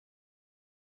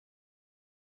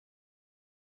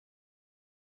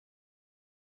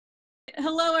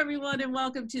Hello, everyone, and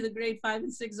welcome to the Grade 5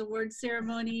 and 6 Awards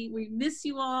Ceremony. We miss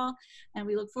you all, and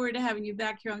we look forward to having you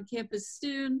back here on campus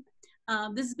soon.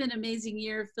 This has been an amazing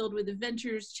year filled with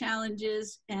adventures,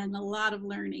 challenges, and a lot of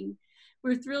learning.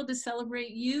 We're thrilled to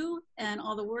celebrate you and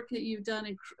all the work that you've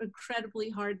done incredibly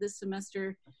hard this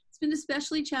semester. It's been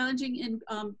especially challenging in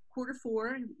quarter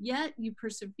 4, yet you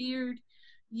persevered,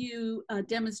 you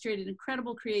demonstrated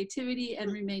incredible creativity,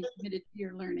 and remained committed to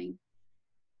your learning.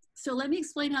 So let me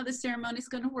explain how this ceremony is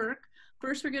going to work.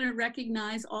 First, we're going to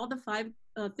recognize all the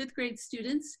 5th grade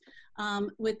students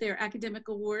with their academic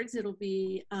awards. It'll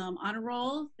be honor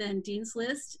roll, then Dean's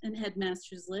List, and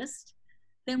Headmaster's List.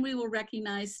 Then we will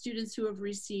recognize students who have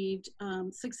received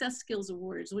Success Skills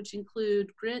Awards, which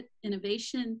include grit,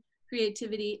 innovation,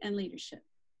 creativity, and leadership.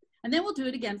 And then we'll do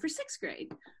it again for 6th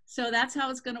grade. So that's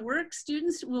how it's going to work.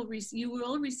 Students you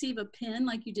will receive a pin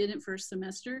like you did in first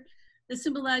semester. This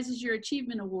symbolizes your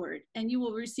achievement award, and you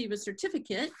will receive a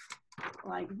certificate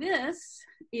like this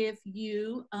if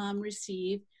you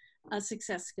receive a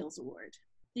Success Skills Award.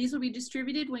 These will be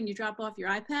distributed when you drop off your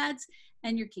iPads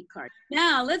and your key card.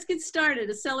 Now, let's get started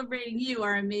at celebrating you,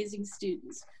 our amazing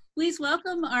students. Please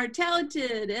welcome our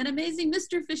talented and amazing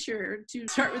Mr. Fisher to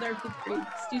start with our 5th grade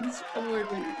Students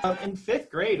Award winners. In 5th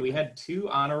grade, we had 2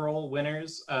 honor roll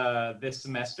winners this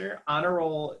semester. Honor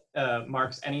roll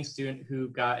marks any student who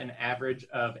got an average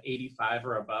of 85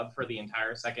 or above for the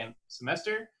entire 2nd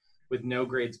semester, with no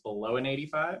grades below an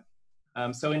 85.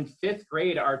 So in 5th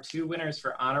grade, our 2 winners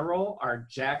for honor roll are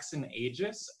Jackson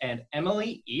Aegis and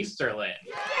Emily Easterlin.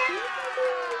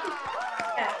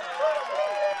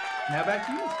 Now back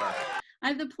to you, Spark. I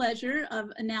have the pleasure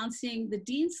of announcing the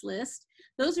Dean's List.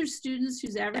 Those are students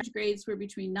whose average grades were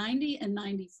between 90 and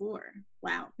 94.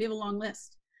 Wow, we have a long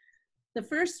list. The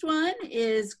first one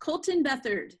is Colton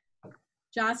Bethard,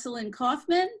 Jocelyn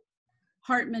Kaufman,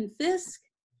 Hartman Fisk,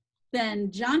 Ben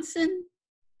Johnson,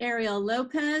 Ariel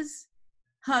Lopez,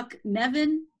 Huck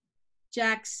Nevin,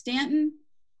 Jack Stanton,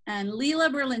 and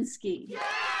Leela Berlinski.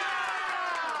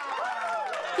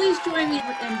 Please join me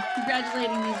in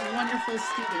congratulating these wonderful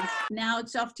students. Now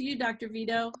it's off to you, Dr.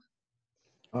 Vito.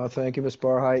 Thank you, Ms.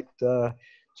 Barheit.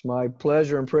 It's my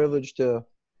pleasure and privilege to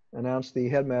announce the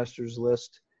Headmaster's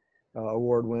List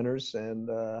award winners. And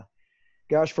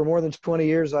gosh, for more than 20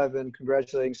 years, I've been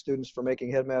congratulating students for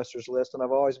making Headmaster's List, and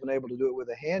I've always been able to do it with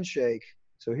a handshake.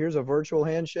 So here's a virtual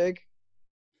handshake,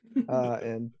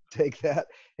 and take that.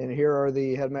 And here are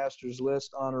the Headmaster's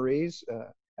List honorees.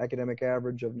 Academic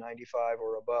average of 95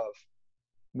 or above.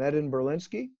 Medin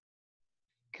Berlinski,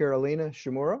 Carolina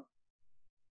Shimura,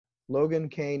 Logan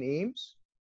Kane Eames,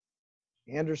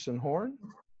 Anderson Horn,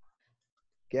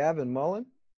 Gavin Mullen,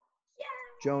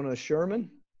 Jonah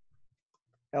Sherman,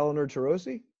 Eleanor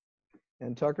Tarosi,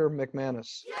 and Tucker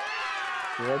McManus.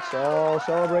 So let's all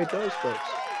celebrate those folks.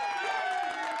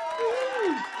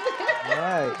 All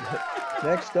right,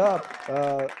 next up,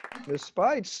 Ms.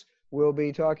 Spites will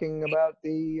be talking about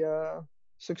the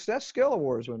Success Skill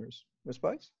Awards winners. Ms.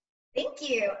 Spice? Thank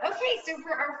you. Okay, so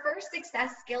for our first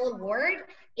Success Skill Award,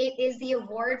 it is the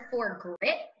award for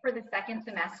grit for the 2nd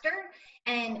semester.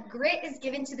 And grit is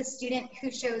given to the student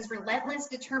who shows relentless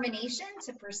determination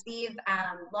to perceive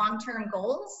long-term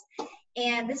goals.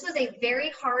 And this was a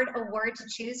very hard award to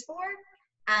choose for,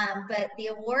 but the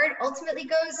award ultimately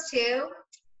goes to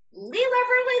Leela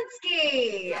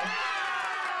Berlinski.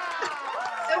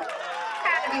 So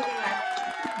proud of you, Leela.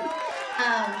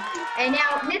 And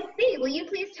now, Ms. C, will you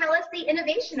please tell us the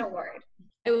Innovation Award?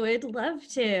 I would love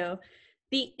to.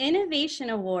 The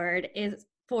Innovation Award is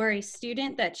for a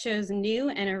student that shows new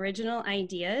and original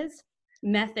ideas,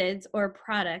 methods, or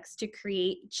products to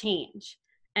create change.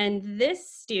 And this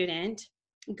student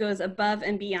goes above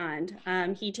and beyond.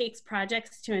 He takes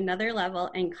projects to another level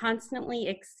and constantly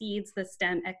exceeds the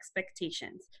STEM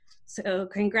expectations. So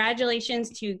congratulations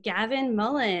to Gavin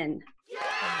Mullen.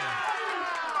 Gavin!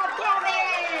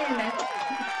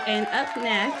 And up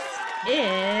next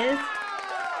is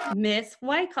Miss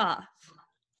Wyckoff.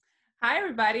 Hi,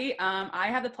 everybody. I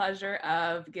have the pleasure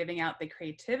of giving out the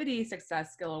Creativity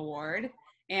Success Skill Award.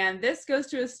 And this goes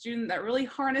to a student that really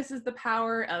harnesses the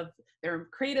power of their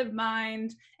creative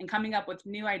mind and coming up with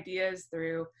new ideas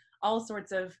through all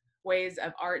sorts of ways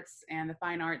of arts and the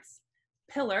fine arts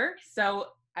pillar.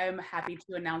 So I'm happy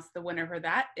to announce the winner for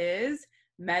that is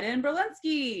Medin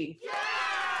Berlinski.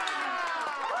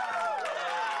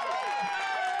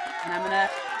 And I'm gonna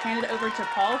hand it over to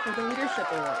Paul for the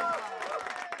Leadership Award.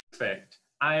 Perfect.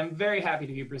 I am very happy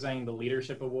to be presenting the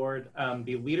Leadership Award.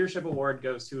 The Leadership Award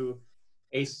goes to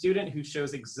a student who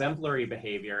shows exemplary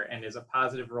behavior and is a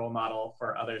positive role model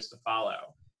for others to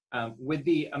follow. With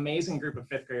the amazing group of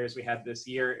fifth graders we had this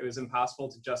year, it was impossible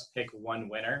to just pick one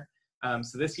winner.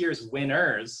 So this year's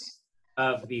winners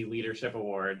of the Leadership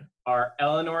Award are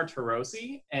Eleanor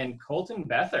Tarosi and Colton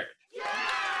Bethard.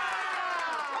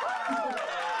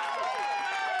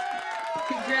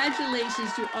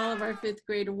 Congratulations to all of our fifth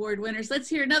grade award winners. Let's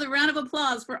hear another round of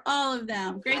applause for all of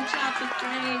them. Great job, fifth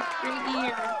grade. Great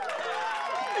year.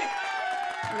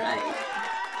 All right.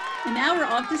 And now we're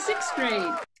off to sixth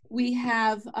grade. We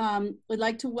have, would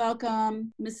like to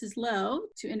welcome Mrs. Lowe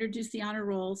to introduce the honor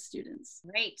roll students.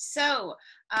 Great. So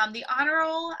the honor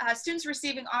roll, students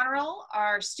receiving honor roll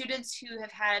are students who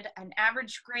have had an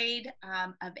average grade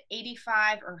of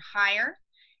 85 or higher.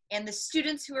 And the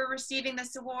students who are receiving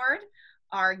this award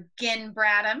are Gin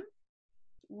Bradham,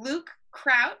 Luke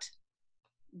Kraut,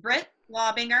 Britt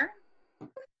Laubinger,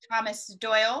 Thomas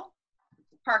Doyle,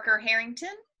 Parker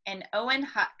Harrington, and Owen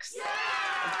Hux.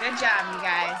 Good job, you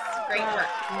guys. Great work.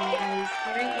 Nice.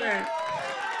 Great work.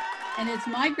 And it's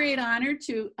my great honor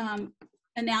to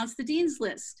announce the Dean's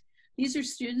List. These are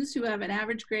students who have an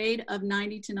average grade of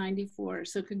 90 to 94.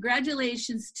 So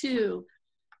congratulations to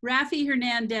Rafi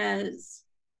Hernandez,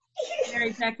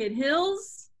 Mary Beckett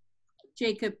Hills,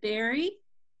 Jacob Berry,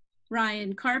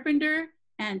 Ryan Carpenter,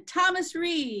 and Thomas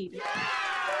Reed.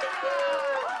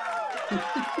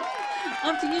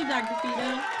 Up to you, Dr.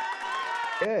 Fido.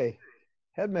 Okay,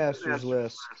 headmaster's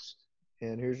list.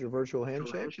 And here's your virtual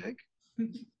handshake.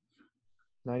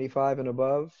 95 and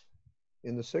above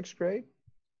in the sixth grade.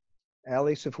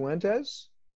 Ali Cifuentes,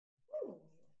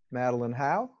 Madeline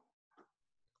Howe,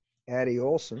 Addie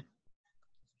Olson,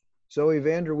 Zoe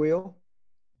Vanderweel,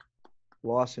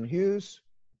 Lawson Hughes,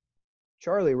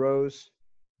 Charlie Rose,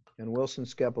 and Wilson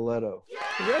Scapoletto.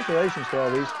 Congratulations to all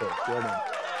these folks. Well done.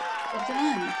 Well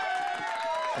done.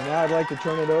 And now I'd like to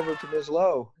turn it over to Ms.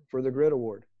 Lowe for the Grit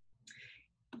Award.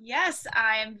 Yes,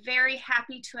 I am very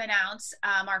happy to announce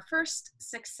our first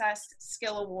Success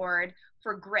Skill Award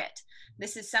for Grit.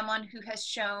 This is someone who has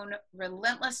shown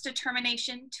relentless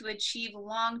determination to achieve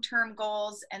long-term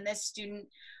goals, and this student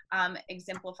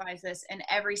exemplifies this in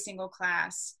every single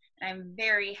class. And I'm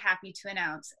very happy to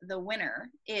announce the winner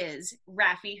is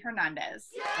Rafi Hernandez.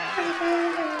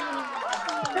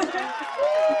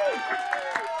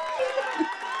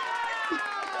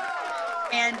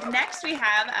 And next we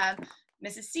have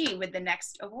Mrs. C with the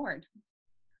next award.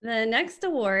 The next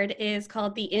award is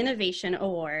called the Innovation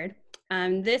Award.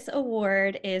 This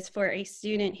award is for a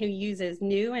student who uses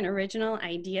new and original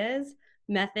ideas,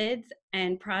 methods,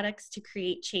 and products to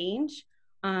create change.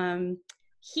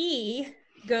 He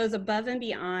goes above and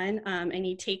beyond, and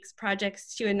he takes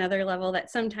projects to another level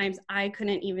that sometimes I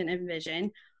couldn't even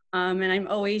envision. And I'm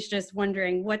always just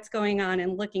wondering what's going on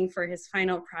and looking for his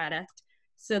final product.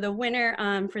 So the winner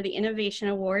for the Innovation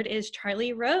Award is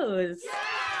Charlie Rose.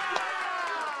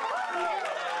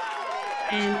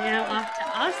 And now off to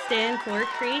Austin for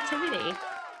creativity.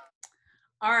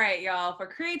 All right, y'all, for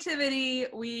creativity,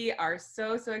 we are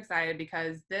so excited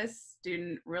because this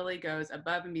student really goes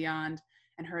above and beyond,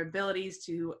 and her abilities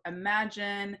to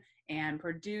imagine and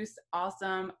produce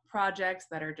awesome projects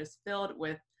that are just filled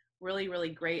with really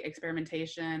great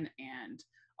experimentation and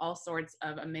all sorts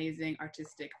of amazing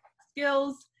artistic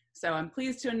skills. So I'm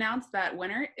pleased to announce that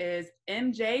winner is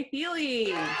MJ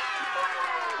Feely.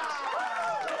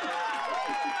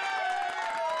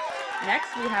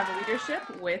 Next, we have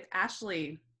leadership with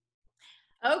Ashley.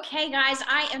 Okay, guys,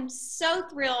 I am so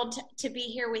thrilled to be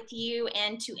here with you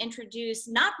and to introduce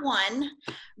not one,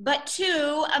 but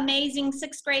two amazing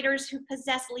sixth graders who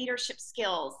possess leadership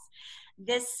skills.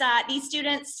 These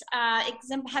students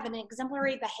have an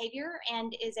exemplary behavior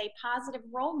and is a positive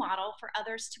role model for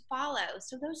others to follow.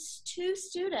 So those two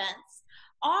students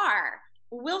are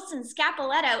Wilson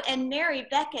Scapoletto and Mary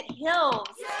Beckett Hills.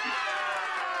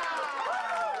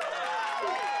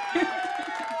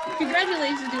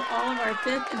 Congratulations to all of our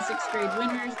fifth and sixth grade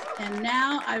winners. And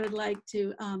now I would like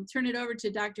to turn it over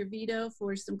to Dr. Vito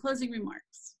for some closing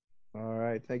remarks. All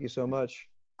right, thank you so much,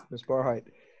 Ms. Barheit.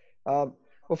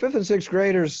 Well, fifth and sixth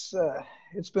graders,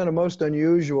 it's been a most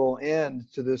unusual end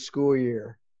to this school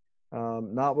year.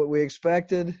 Not what we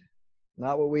expected,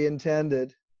 not what we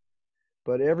intended,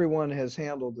 but everyone has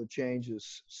handled the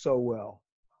changes so well.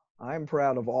 I'm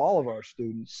proud of all of our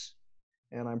students,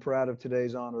 and I'm proud of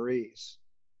today's honorees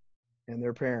and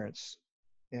their parents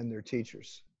and their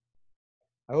teachers.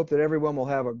 I hope that everyone will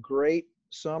have a great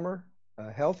summer,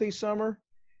 a healthy summer,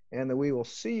 and that we will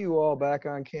see you all back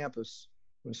on campus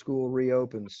when school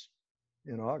reopens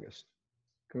in August.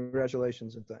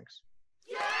 Congratulations and thanks.